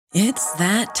It's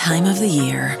that time of the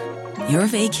year. Your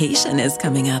vacation is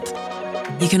coming up.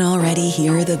 You can already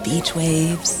hear the beach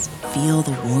waves, feel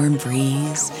the warm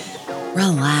breeze,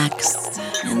 relax,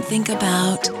 and think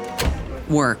about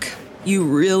work. You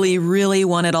really, really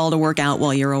want it all to work out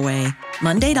while you're away.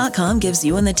 Monday.com gives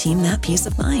you and the team that peace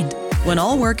of mind. When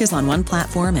all work is on one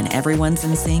platform and everyone's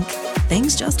in sync,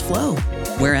 things just flow.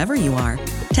 Wherever you are,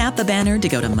 tap the banner to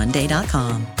go to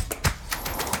Monday.com.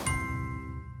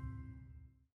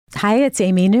 Hi, it's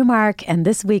Amy Newmark, and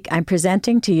this week I'm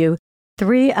presenting to you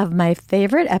 3 of my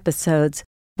favorite episodes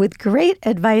with great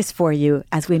advice for you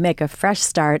as we make a fresh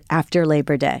start after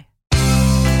Labor Day.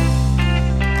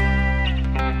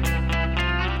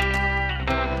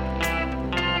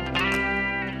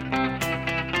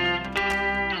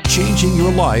 Changing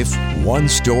your life one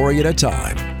story at a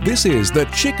time. This is the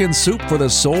Chicken Soup for the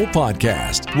Soul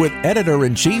podcast with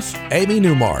Editor-in-Chief Amy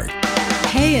Newmark.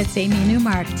 Hey, it's Amy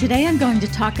Newmark. Today I'm going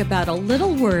to talk about a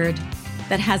little word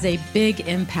that has a big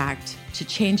impact to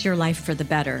change your life for the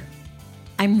better.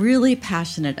 I'm really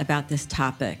passionate about this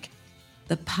topic,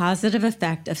 the positive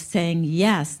effect of saying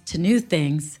yes to new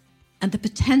things and the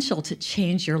potential to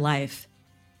change your life.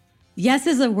 Yes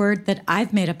is a word that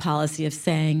I've made a policy of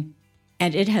saying,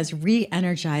 and it has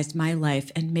re-energized my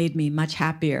life and made me much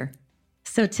happier.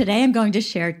 So today I'm going to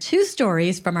share 2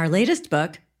 stories from our latest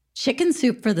book, Chicken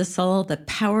Soup for the Soul, The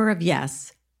Power of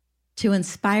Yes, to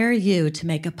inspire you to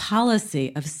make a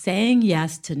policy of saying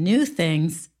yes to new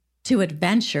things, to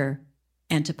adventure,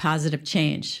 and to positive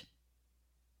change.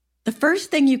 The first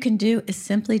thing you can do is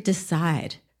simply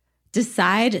decide.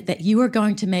 Decide that you are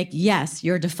going to make yes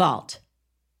your default.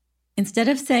 Instead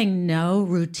of saying no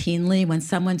routinely when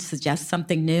someone suggests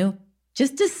something new,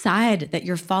 just decide that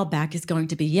your fallback is going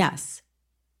to be yes.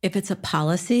 If it's a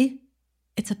policy,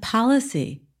 it's a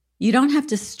policy. You don't have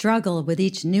to struggle with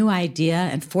each new idea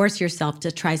and force yourself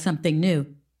to try something new.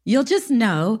 You'll just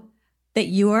know that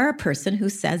you are a person who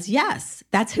says yes.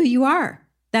 That's who you are.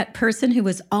 That person who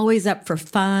is always up for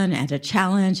fun and a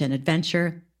challenge and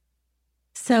adventure.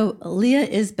 So Leah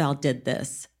Isbell did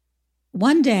this.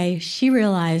 One day, she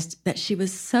realized that she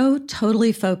was so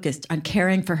totally focused on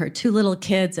caring for her 2 little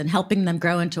kids and helping them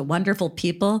grow into wonderful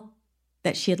people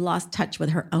that she had lost touch with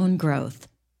her own growth.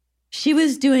 She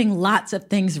was doing lots of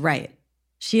things right.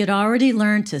 She had already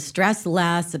learned to stress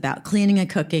less about cleaning and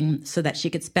cooking so that she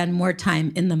could spend more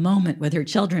time in the moment with her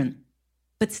children.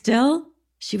 But still,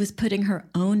 she was putting her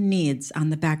own needs on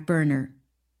the back burner.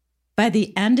 By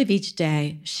the end of each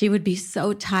day, she would be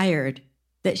so tired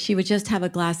that she would just have a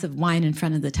glass of wine in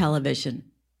front of the television.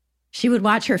 She would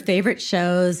watch her favorite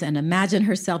shows and imagine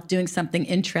herself doing something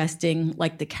interesting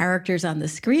like the characters on the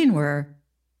screen were.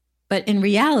 But in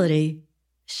reality,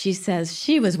 she says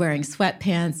she was wearing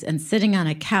sweatpants and sitting on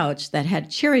a couch that had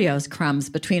Cheerios crumbs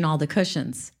between all the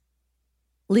cushions.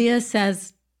 Leah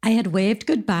says, I had waved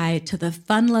goodbye to the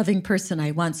fun-loving person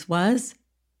I once was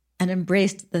and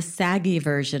embraced the saggy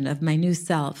version of my new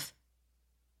self.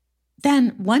 Then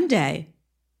one day,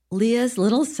 Leah's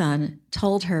little son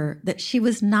told her that she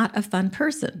was not a fun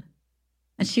person,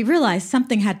 and she realized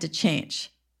something had to change.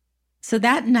 So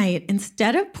that night,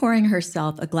 instead of pouring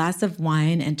herself a glass of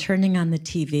wine and turning on the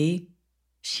TV,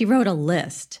 she wrote a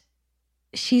list.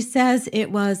 She says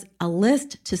it was a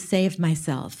list to save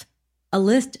myself, a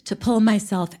list to pull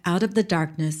myself out of the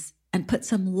darkness and put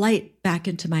some light back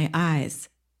into my eyes,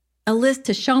 a list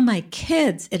to show my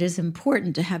kids it is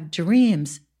important to have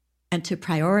dreams and to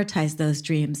prioritize those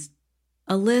dreams,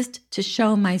 a list to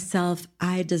show myself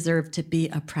I deserve to be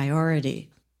a priority.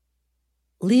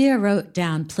 Leah wrote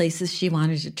down places she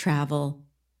wanted to travel,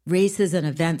 races and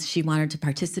events she wanted to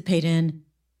participate in,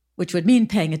 which would mean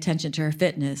paying attention to her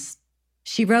fitness.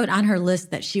 She wrote on her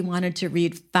list that she wanted to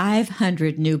read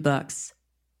 500 new books.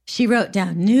 She wrote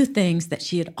down new things that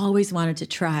she had always wanted to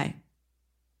try.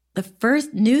 The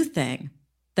first new thing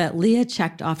that Leah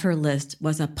checked off her list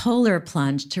was a polar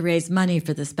plunge to raise money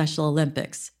for the Special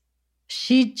Olympics.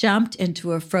 She jumped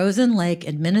into a frozen lake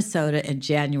in Minnesota in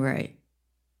January.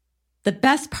 The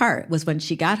best part was when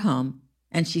she got home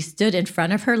and she stood in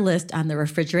front of her list on the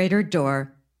refrigerator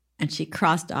door and she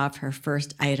crossed off her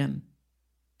first item.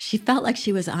 She felt like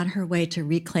she was on her way to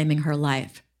reclaiming her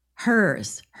life,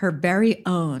 hers, her very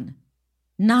own,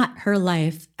 not her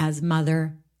life as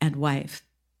mother and wife.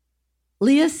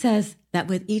 Leah says that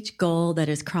with each goal that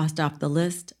is crossed off the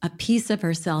list, a piece of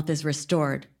herself is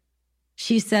restored.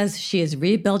 She says she is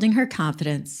rebuilding her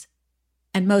confidence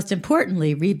and, most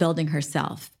importantly, rebuilding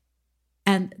herself.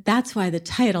 And that's why the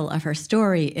title of her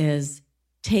story is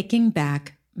Taking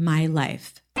Back My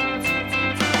Life.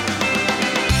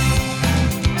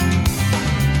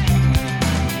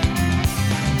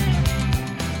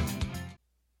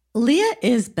 Leah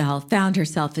Isbell found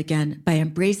herself again by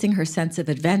embracing her sense of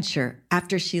adventure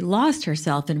after she lost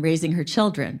herself in raising her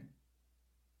children.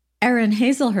 Erin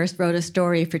Hazelhurst wrote a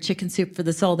story for Chicken Soup for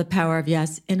the Soul, The Power of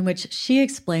Yes, in which she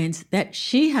explains that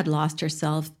she had lost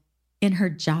herself in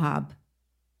her job.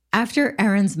 After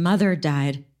Erin's mother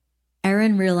died,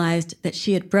 Erin realized that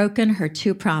she had broken her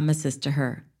 2 promises to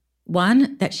her.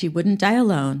 1, that she wouldn't die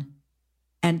alone,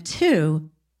 and 2,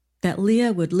 that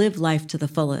Leah would live life to the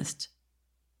fullest.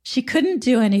 She couldn't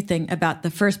do anything about the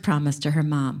first promise to her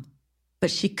mom, but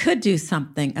she could do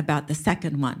something about the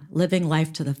second one, living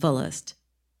life to the fullest.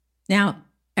 Now,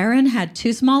 Erin had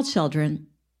 2 small children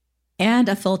and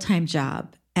a full-time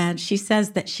job, and she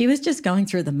says that she was just going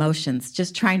through the motions,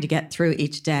 just trying to get through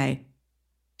each day.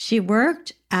 She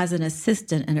worked as an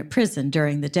assistant in a prison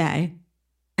during the day,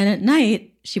 and at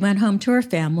night, she went home to her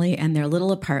family and their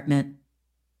little apartment.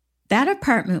 That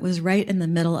apartment was right in the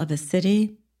middle of a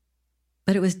city,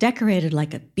 but it was decorated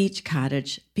like a beach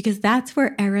cottage because that's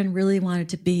where Erin really wanted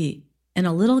to be, in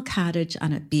a little cottage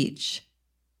on a beach.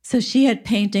 So she had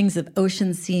paintings of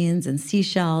ocean scenes and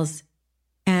seashells,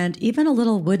 and even a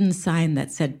little wooden sign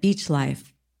that said beach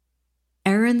life.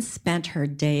 Erin spent her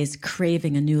days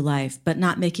craving a new life, but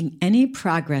not making any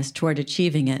progress toward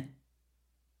achieving it.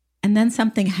 And then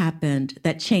something happened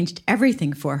that changed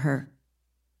everything for her.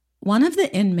 One of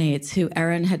the inmates who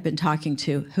Erin had been talking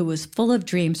to, who was full of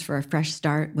dreams for a fresh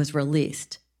start, was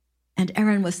released. And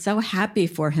Erin was so happy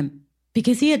for him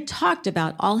because he had talked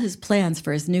about all his plans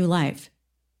for his new life.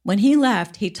 When he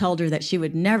left, he told her that she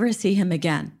would never see him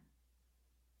again.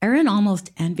 Erin almost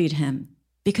envied him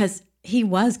because he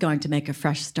was going to make a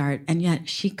fresh start, and yet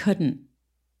she couldn't.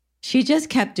 She just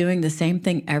kept doing the same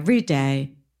thing every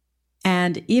day.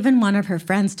 And even one of her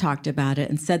friends talked about it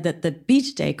and said that the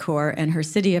beach decor in her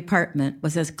city apartment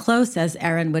was as close as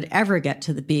Erin would ever get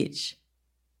to the beach.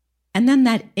 And then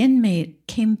that inmate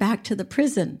came back to the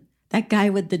prison, that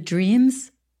guy with the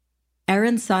dreams.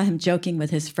 Erin saw him joking with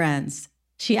his friends.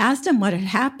 She asked him what had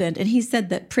happened, and he said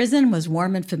that prison was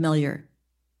warm and familiar.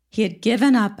 He had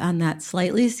given up on that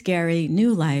slightly scary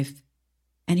new life,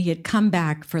 and he had come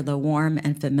back for the warm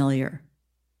and familiar.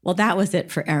 Well, that was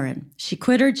it for Erin. She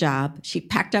quit her job, she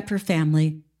packed up her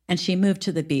family, and she moved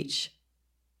to the beach.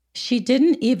 She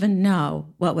didn't even know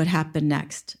what would happen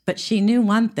next, but she knew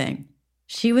one thing.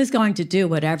 She was going to do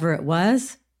whatever it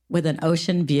was with an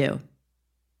ocean view.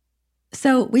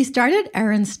 So we started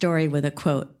Erin's story with a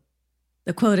quote.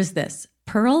 The quote is this: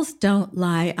 "Pearls don't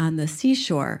lie on the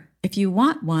seashore. If you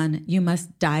want one, you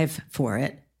must dive for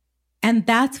it." And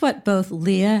that's what both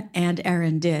Leah and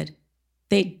Erin did.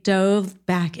 They dove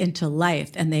back into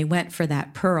life and they went for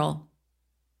that pearl.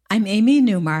 I'm Amy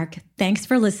Newmark. Thanks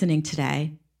for listening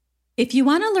today. If you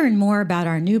want to learn more about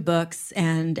our new books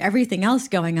and everything else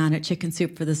going on at Chicken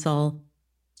Soup for the Soul,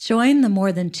 join the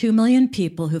more than 2 million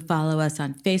people who follow us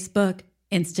on Facebook,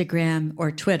 Instagram,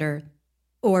 or Twitter,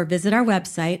 or visit our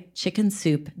website,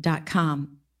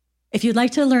 chickensoup.com. If you'd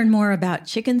like to learn more about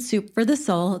Chicken Soup for the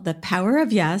Soul, The Power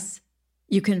of Yes,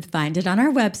 you can find it on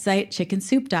our website,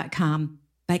 chickensoup.com,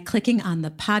 by clicking on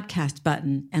the podcast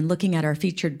button and looking at our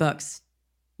featured books.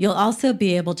 You'll also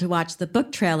be able to watch the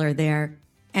book trailer there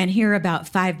and hear about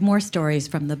 5 more stories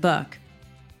from the book.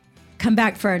 Come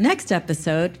back for our next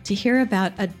episode to hear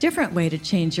about a different way to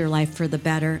change your life for the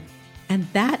better, and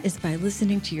that is by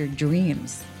listening to your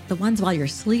dreams, the ones while you're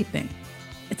sleeping.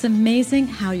 It's amazing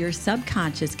how your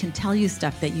subconscious can tell you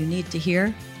stuff that you need to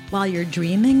hear while you're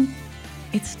dreaming.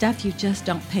 It's stuff you just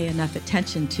don't pay enough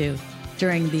attention to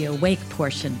during the awake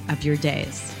portion of your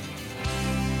days.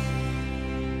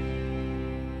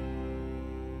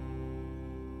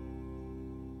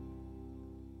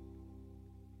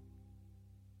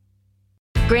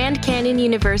 Grand Canyon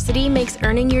University makes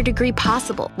earning your degree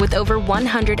possible with over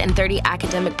 130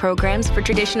 academic programs for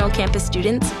traditional campus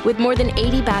students, with more than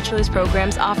 80 bachelor's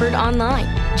programs offered online.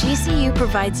 GCU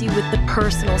provides you with the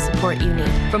personal support you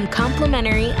need, from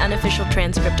complimentary unofficial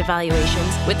transcript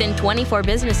evaluations within 24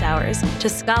 business hours to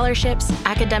scholarships,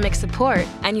 academic support,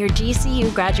 and your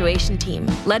GCU graduation team,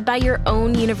 led by your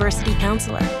own university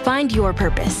counselor. Find your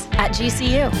purpose at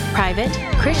GCU. Private,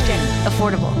 Christian,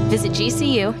 affordable. Visit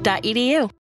gcu.edu.